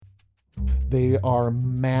They are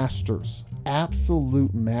masters,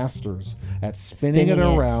 absolute masters at spinning it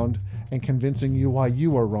around and convincing you why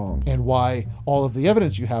you are wrong and why all of the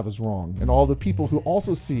evidence you have is wrong, and all the people who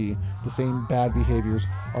also see the same bad behaviors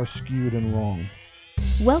are skewed and wrong.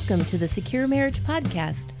 Welcome to the Secure Marriage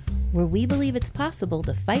Podcast, where we believe it's possible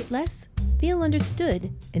to fight less, feel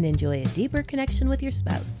understood, and enjoy a deeper connection with your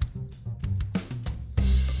spouse.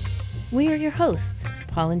 We are your hosts,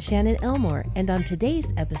 Paul and Shannon Elmore, and on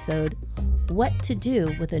today's episode, what to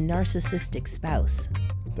do with a narcissistic spouse.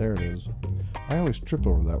 There it is. I always trip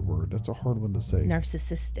over that word. That's a hard one to say.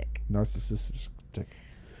 Narcissistic. Narcissistic.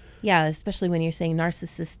 Yeah, especially when you're saying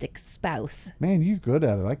narcissistic spouse. Man, you're good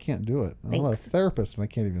at it. I can't do it. Thanks. I'm a therapist and I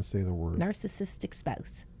can't even say the word. Narcissistic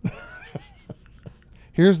spouse.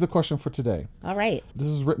 Here's the question for today. All right. This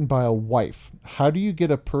is written by a wife. How do you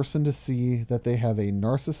get a person to see that they have a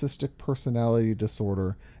narcissistic personality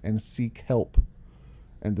disorder and seek help?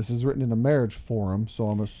 And this is written in a marriage forum, so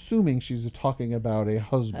I'm assuming she's talking about a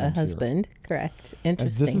husband. A husband, correct.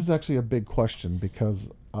 Interesting. And this is actually a big question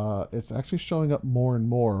because it's actually showing up more and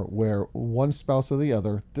more where one spouse or the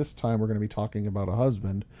other, this time we're going to be talking about a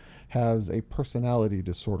husband, has a personality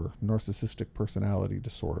disorder, narcissistic personality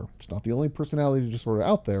disorder. It's not the only personality disorder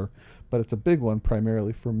out there, but it's a big one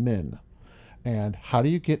primarily for men. And how do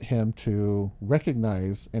you get him to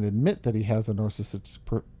recognize and admit that he has a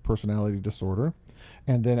narcissistic personality disorder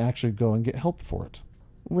and then actually go and get help for it?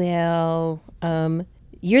 Well,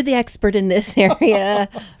 you're the expert in this area.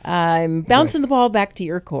 I'm bouncing the ball back to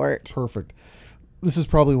your court. Perfect. This is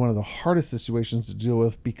probably one of the hardest situations to deal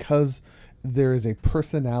with because there is a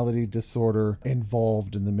personality disorder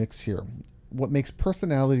involved in the mix here. What makes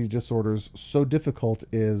personality disorders so difficult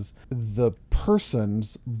is the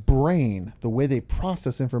person's brain, the way they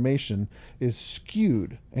process information is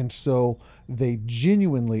skewed. And so they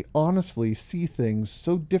genuinely, honestly see things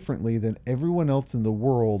so differently than everyone else in the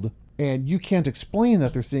world. And you can't explain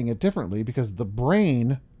that they're seeing it differently because the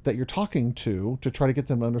brain that you're talking to try to get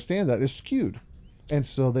them to understand that is skewed. And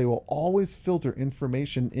so they will always filter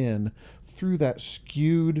information in through that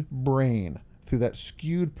skewed brain, through that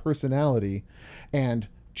skewed personality, and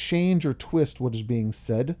change or twist what is being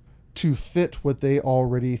said to fit what they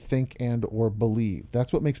already think and or believe.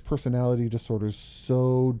 That's what makes personality disorders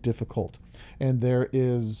so difficult. And there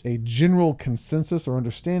is a general consensus or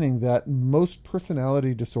understanding that most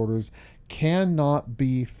personality disorders cannot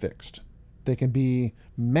be fixed. They can be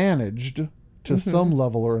managed to some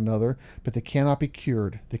level or another, but they cannot be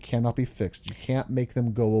cured. They cannot be fixed. You can't make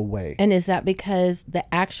them go away. And is that because the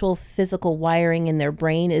actual physical wiring in their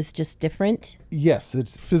brain is just different? Yes,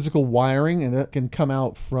 it's physical wiring, and it can come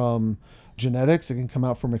out from genetics. It can come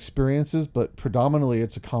out from experiences, but predominantly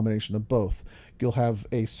it's a combination of both. You'll have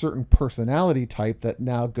a certain personality type that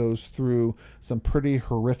now goes through some pretty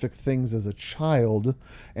horrific things as a child.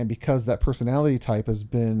 And because that personality type has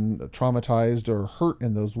been traumatized or hurt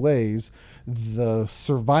in those ways, the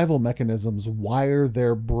survival mechanisms wire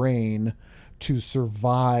their brain to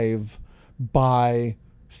survive by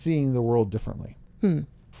seeing the world differently.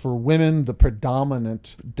 For women, the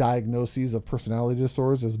predominant diagnoses of personality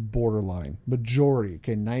disorders is borderline. Majority,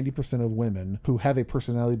 90% of women who have a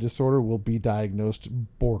personality disorder will be diagnosed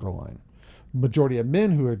borderline. Majority of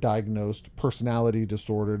men who are diagnosed personality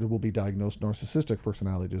disordered will be diagnosed narcissistic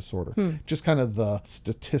personality disorder. Just kind of the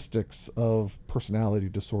statistics of personality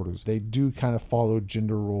disorders. They do kind of follow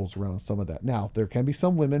gender roles around some of that. Now, there can be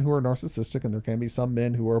some women who are narcissistic and there can be some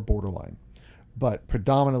men who are borderline. But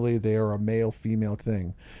predominantly they are a male-female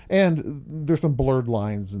thing. And there's some blurred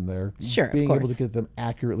lines in there. Sure, Being of able course. to get them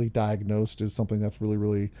accurately diagnosed is something that's really,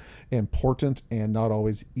 really important and not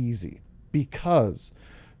always easy. Because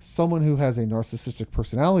someone who has a narcissistic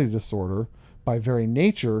personality disorder, by very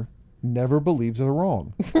nature, never believes they're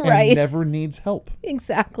wrong. Right. And never needs help.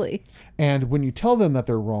 Exactly. And when you tell them that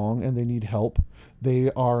they're wrong and they need help,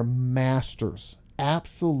 they are masters,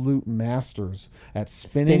 absolute masters at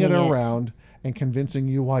spinning it around and convincing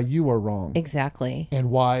you why you are wrong. Exactly.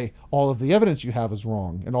 And why all of the evidence you have is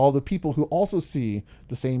wrong. And all the people who also see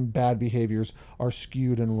the same bad behaviors are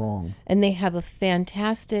skewed and wrong. And they have a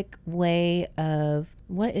fantastic way of,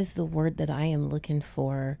 what is the word that I am looking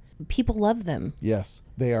for? People love them. Yes.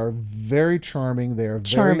 They are very charming. They are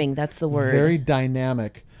Charming, that's the word. Very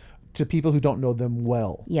dynamic to people who don't know them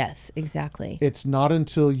well. Yes, exactly. It's not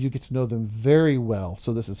until you get to know them very well.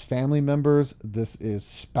 So this is family members, this is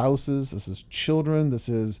spouses, this is children, this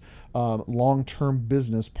is long-term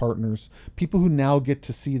business partners, people who now get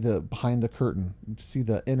to see the behind the curtain, see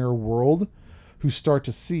the inner world, who start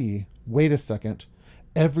to see, wait a second,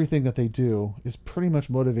 everything that they do is pretty much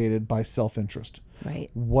motivated by self-interest. Right.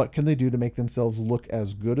 What can they do to make themselves look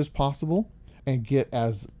as good as possible? and get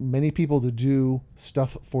as many people to do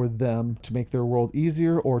stuff for them to make their world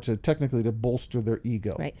easier, or to technically to bolster their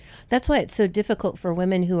ego. Right. That's why it's so difficult for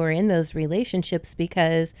women who are in those relationships,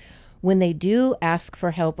 because when they do ask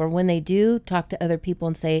for help, or when they do talk to other people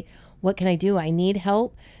and say, what can I do? I need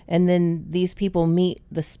help. And then these people meet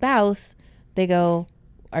the spouse, they go,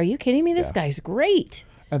 are you kidding me? This guy's great.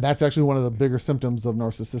 And that's actually one of the bigger symptoms of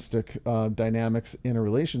narcissistic dynamics in a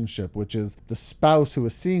relationship, which is the spouse who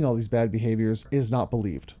is seeing all these bad behaviors is not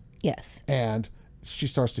believed. Yes. And she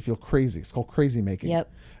starts to feel crazy. It's called crazy making. Yep.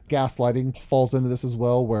 Gaslighting falls into this as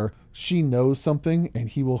well, where she knows something and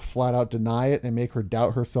he will flat out deny it and make her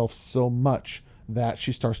doubt herself so much that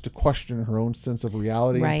she starts to question her own sense of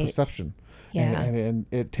reality and perception. Yeah. And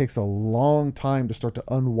it takes a long time to start to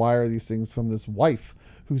unwire these things from this wife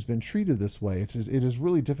who's been treated this way. It is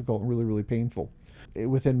really difficult and really, really painful.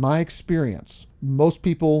 Within my experience, most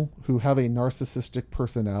people who have a narcissistic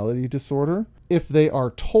personality disorder, if they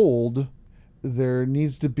are told, there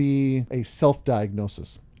needs to be a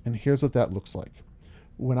self-diagnosis. And here's what that looks like.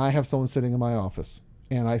 When I have someone sitting in my office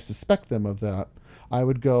and I suspect them of that, I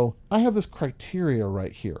would go, I have this criteria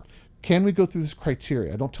right here. Can we go through this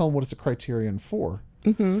criteria? I don't tell them what it's a criterion for,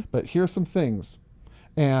 but here's some things.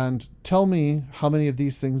 And tell me how many of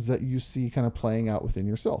these things that you see kind of playing out within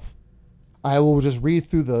yourself. I will just read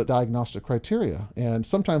through the diagnostic criteria. And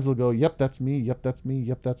sometimes they'll go, yep, that's me. Yep, that's me.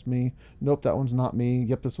 Yep, that's me. Nope, that one's not me.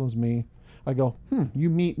 Yep, this one's me. I go, you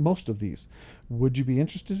meet most of these. Would you be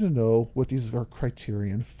interested to know what these are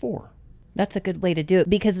criterion for? That's a good way to do it,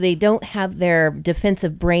 because they don't have their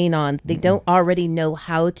defensive brain on. They don't already know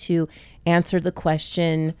how to answer the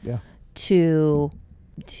question to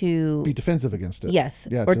be defensive against it. Yes.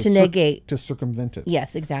 Yeah, or to negate. To circumvent it.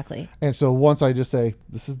 Yes, exactly. And so once I just say,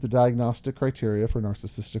 this is the diagnostic criteria for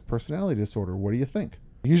narcissistic personality disorder. What do you think?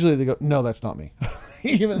 Usually they go, no, that's not me.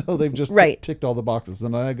 Even though they've just ticked all the boxes.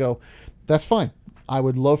 Then I go, that's fine. I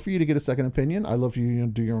would love for you to get a second opinion. I'd love for you to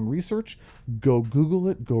do your own research. Go Google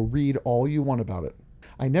it. Go read all you want about it.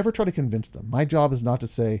 I never try to convince them. My job is not to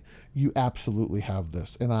say, you absolutely have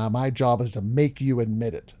this. And my job is to make you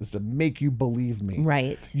admit it, is to make you believe me.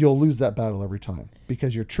 Right. You'll lose that battle every time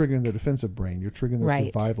because you're triggering the defensive brain. You're triggering the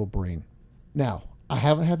survival brain. Now, I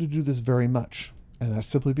haven't had to do this very much. And that's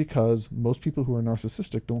simply because most people who are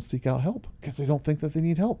narcissistic don't seek out help because they don't think that they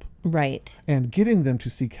need help. Right. And getting them to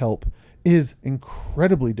seek help is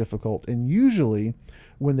incredibly difficult. And usually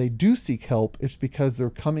when they do seek help, it's because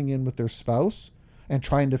they're coming in with their spouse and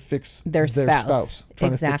trying to fix their spouse,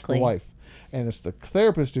 trying to fix the wife. And it's the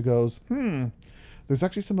therapist who goes, there's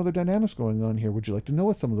actually some other dynamics going on here. Would you like to know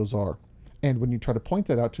what some of those are? And when you try to point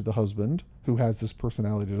that out to the husband who has this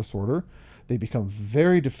personality disorder, they become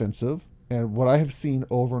very defensive. And what I have seen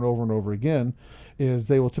over and over and over again is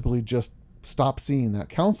they will typically just stop seeing that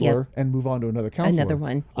counselor and move on to another counselor. Another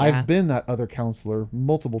one. Yeah. I've been that other counselor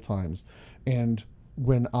multiple times. And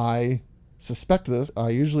when I suspect this, I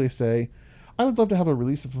usually say, I would love to have a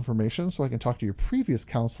release of information so I can talk to your previous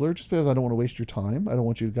counselor, just because I don't want to waste your time. I don't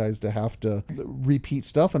want you guys to have to repeat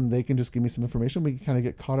stuff, and they can just give me some information. We can kind of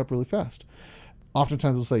get caught up really fast.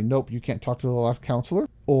 Oftentimes they'll say, nope, you can't talk to the last counselor,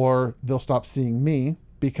 or they'll stop seeing me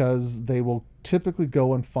because they will typically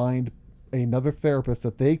go and find another therapist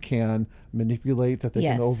that they can manipulate, that they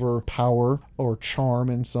can overpower or charm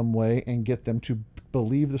in some way and get them to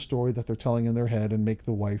believe the story that they're telling in their head and make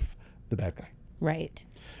the wife the bad guy. Right.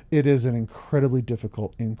 It is an incredibly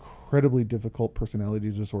difficult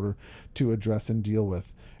personality disorder to address and deal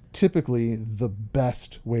with. Typically, the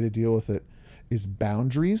best way to deal with it is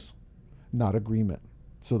boundaries, not agreement.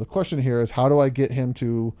 So the question here is, how do I get him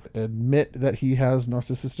to admit that he has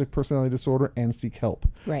narcissistic personality disorder and seek help?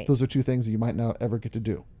 Right. Those are two things that you might not ever get to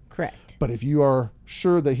do. Correct. But if you are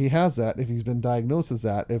sure that he has that, if he's been diagnosed as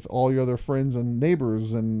that, if all your other friends and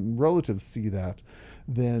neighbors and relatives see that,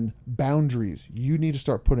 then boundaries. You need to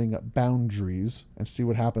start putting up boundaries and see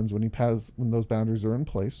what happens when those boundaries are in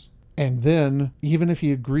place. And then, even if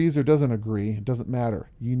he agrees or doesn't agree, it doesn't matter.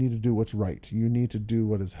 You need to do what's right. You need to do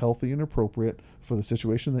what is healthy and appropriate for the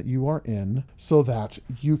situation that you are in so that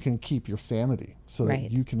you can keep your sanity, so that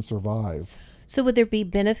you can survive. So would there be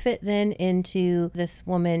benefit then into this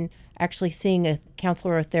woman actually seeing a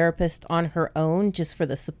counselor or therapist on her own just for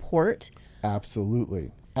the support?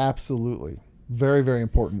 Absolutely. Absolutely. Very, very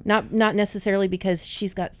important. Not necessarily because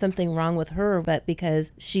she's got something wrong with her, but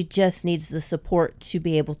because she just needs the support to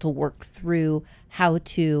be able to work through how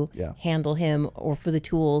to handle him, or for the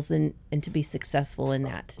tools and to be successful in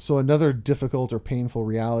that. So another difficult or painful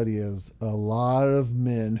reality is a lot of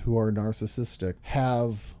men who are narcissistic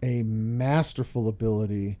have a masterful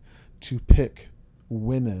ability to pick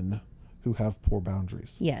women who have poor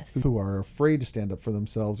boundaries. Yes. Who are afraid to stand up for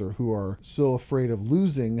themselves, or who are so afraid of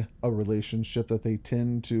losing a relationship that they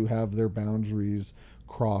tend to have their boundaries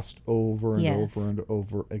crossed over and Yes. over and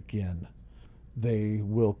over again. They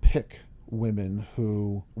will pick women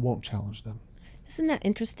who won't challenge them. Isn't that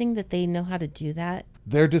interesting that they know how to do that?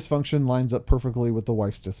 Their dysfunction lines up perfectly with the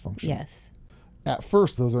wife's dysfunction. Yes. At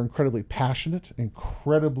first, those are incredibly passionate,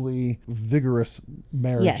 incredibly vigorous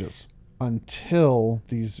marriages. Yes. Until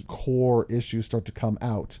these core issues start to come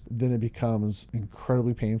out, then it becomes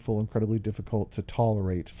incredibly painful, incredibly difficult to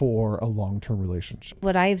tolerate for a long-term relationship.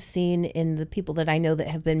 What I've seen in the people that I know that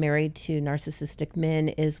have been married to narcissistic men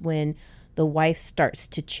is when the wife starts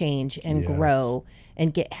to change and Yes. grow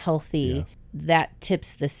and get healthy, Yes. that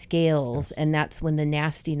tips the scales, Yes. and that's when the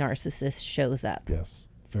nasty narcissist shows up. Yes,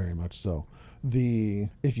 very much so.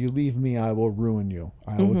 If you leave me, I will ruin you.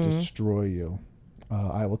 I will destroy you.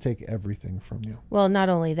 I will take everything from you, Well, not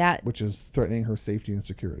only that, which is threatening her safety and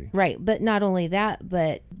security. right, but not only that,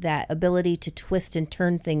 but that ability to twist and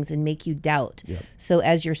turn things and make you doubt. Yep. So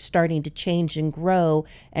as you're starting to change and grow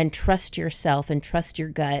and trust yourself and trust your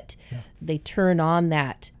gut, they turn on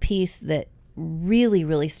that piece that really,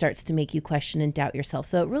 really starts to make you question and doubt yourself.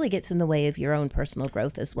 So it really gets in the way of your own personal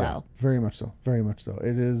growth as well. Very much so. Very much so.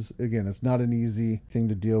 It is, again, it's not an easy thing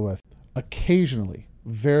to deal with. Occasionally,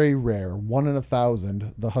 very rare, 1 in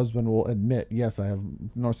 1,000, the husband will admit, yes, I have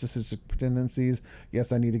narcissistic tendencies.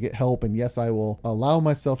 Yes, I need to get help. And yes, I will allow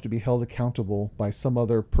myself to be held accountable by some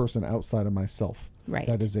other person outside of myself. Right.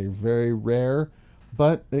 That is a very rare,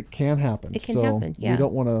 but it can happen. It can happen, yeah. We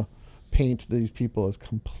don't want to paint these people as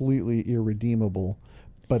completely irredeemable,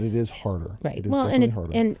 but it is harder. Right. It is Well, definitely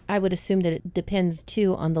harder. and I would assume that it depends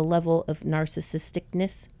too on the level of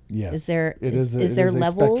narcissisticness. Yes. Is there It is is it there is a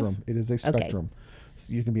levels? spectrum. It is a spectrum.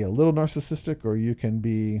 So you can be a little narcissistic, or you can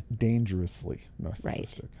be dangerously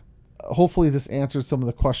narcissistic. Hopefully this answers some of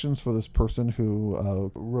the questions for this person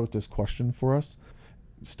who wrote this question for us.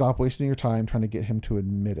 Stop wasting your time trying to get him to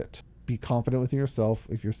admit it. Be confident within yourself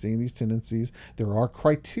if you're seeing these tendencies. There are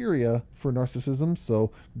criteria for narcissism,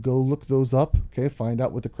 so go look those up, okay? Find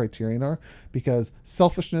out what the criterion are, because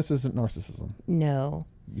selfishness isn't narcissism. No.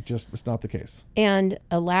 It's not the case. And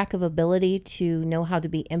a lack of ability to know how to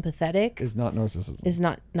be empathetic It's not narcissism. is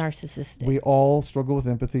not narcissistic. We all struggle with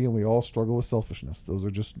empathy, and we all struggle with selfishness. Those are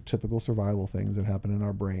just typical survival things that happen in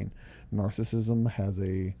our brain. Narcissism has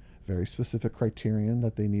a very specific criterion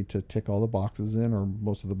that they need to tick all the boxes in, or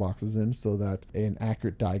most of the boxes in, so that an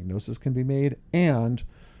accurate diagnosis can be made. And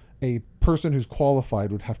a person who's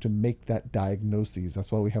qualified would have to make that diagnosis.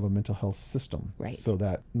 That's why we have a mental health system. Right. So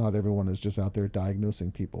that not everyone is just out there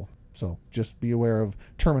diagnosing people. So just be aware of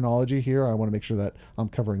terminology here. I want to make sure that I'm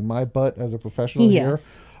covering my butt as a professional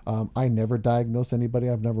Yes. here. I never diagnose anybody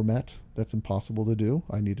I've never met. That's impossible to do.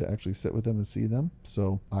 I need to actually sit with them and see them.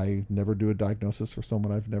 So I never do a diagnosis for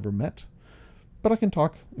someone I've never met. But I can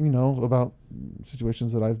talk, about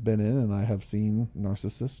situations that I've been in, and I have seen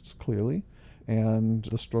narcissists clearly, and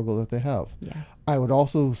the struggle that they have. Yeah. I would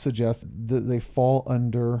also suggest that they fall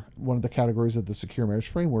under one of the categories of the secure marriage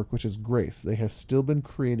framework, which is grace. They have still been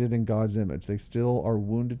created in God's image. They still are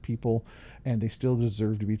wounded people, and they still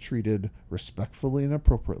deserve to be treated respectfully and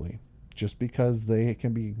appropriately. Just because they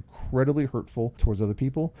can be incredibly hurtful towards other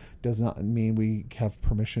people does not mean we have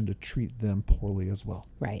permission to treat them poorly as well.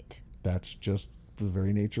 Right. That's just the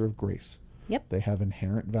very nature of grace. Yep. They have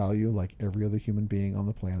inherent value like every other human being on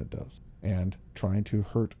the planet does. And trying to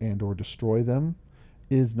hurt and or destroy them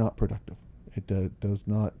is not productive. It does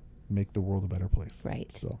not make the world a better place.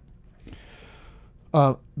 Right. So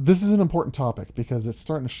this is an important topic because it's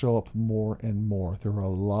starting to show up more and more. There are a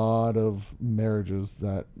lot of marriages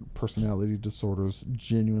that personality disorders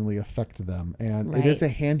genuinely affect them. And it is a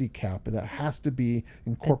Right. handicap that has to be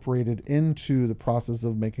incorporated into the process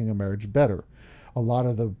of making a marriage better. A lot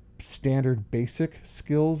of the standard basic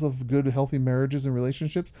skills of good healthy marriages and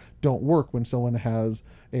relationships don't work when someone has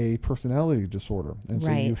a personality disorder, and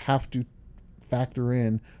so you Right. have to factor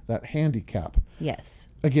in that handicap. Yes.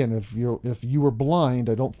 Again, if you were blind,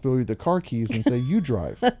 I don't throw you the car keys and say you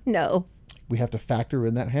drive. No. We have to factor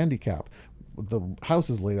in that handicap. The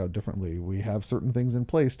house is laid out differently. We have certain things in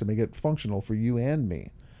place to make it functional for you and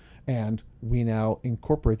me, and we now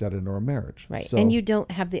incorporate that into our marriage. Right. So, And you don't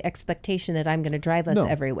have the expectation that I'm going to drive us No.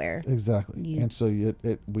 everywhere. Exactly. And so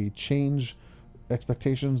we change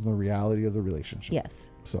expectations and the reality of the relationship. Yes.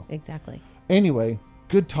 So Exactly. anyway,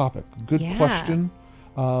 good topic, good Yeah. question.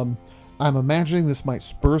 I'm imagining this might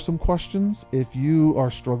spur some questions. If you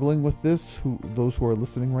are struggling with this, those who are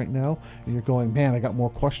listening right now, and you're going, man, I got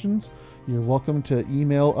more questions, you're welcome to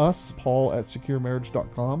email us,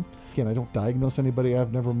 paul@securemarriage.com. Again, I don't diagnose anybody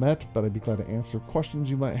I've never met, but I'd be glad to answer questions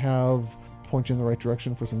you might have, point you in the right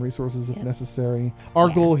direction for some resources if necessary. Our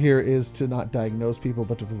goal here is to not diagnose people,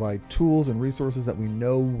 but to provide tools and resources that we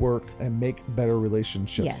know work and make better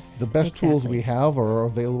relationships. Yes, the best tools we have are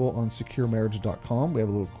available on securemarriage.com. We have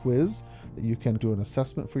a little quiz that you can do an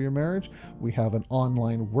assessment for your marriage. We have an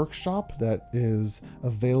online workshop that is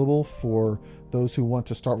available for those who want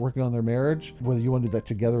to start working on their marriage, whether you want to do that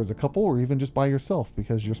together as a couple or even just by yourself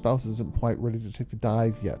because your spouse isn't quite ready to take the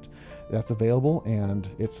dive yet. That's available, and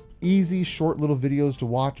it's easy, short little videos to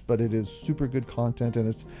watch, but it is super good content, and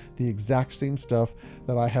it's the exact same stuff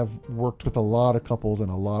that I have worked with a lot of couples and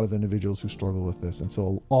a lot of individuals who struggle with this. And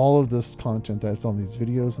so all of this content that's on these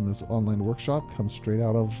videos and this online workshop comes straight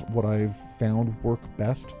out of what I've found work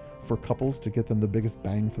best for couples to get them the biggest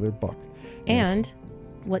bang for their buck. And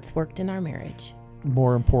what's worked in our marriage.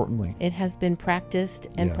 More importantly, it has been practiced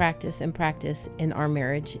and practiced and practiced in our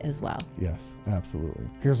marriage as well. Yes, absolutely.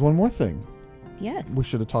 Here's one more thing. Yes. We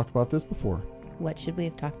should have talked about this before. What should we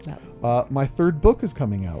have talked about? My third book is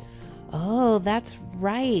coming out. Oh, that's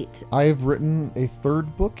right. I've written a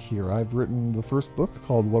third book here. I've written the first book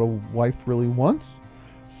called What a Wife Really Wants.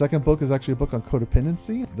 Second book is actually a book on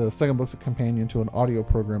codependency. The second book's a companion to an audio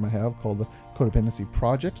program I have called the Codependency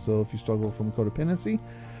Project. So if you struggle from codependency,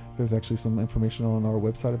 there's actually some information on our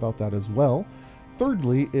website about that as well.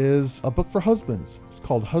 Thirdly is a book for husbands. It's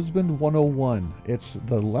called Husband 101. It's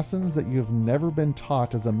the lessons that you've never been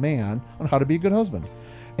taught as a man on how to be a good husband.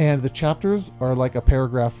 And the chapters are like a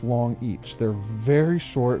paragraph long each. They're very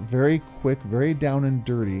short, very quick, very down and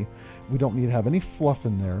dirty. We don't need to have any fluff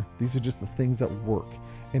in there. These are just the things that work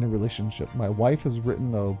in a relationship. My wife has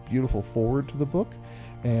written a beautiful foreword to the book,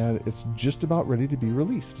 and it's just about ready to be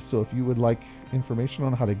released. So if you would like information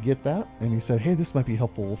on how to get that, and you said, hey, this might be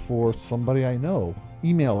helpful for somebody I know,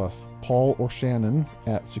 email us, Paul or Shannon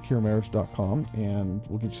at securemarriage.com, and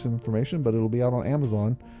we'll get you some information, but it'll be out on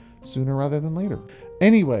Amazon sooner rather than later.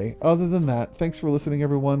 Anyway, other than that, thanks for listening,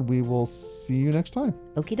 everyone. We will see you next time.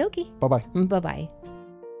 Okie dokie. Bye-bye. Bye-bye.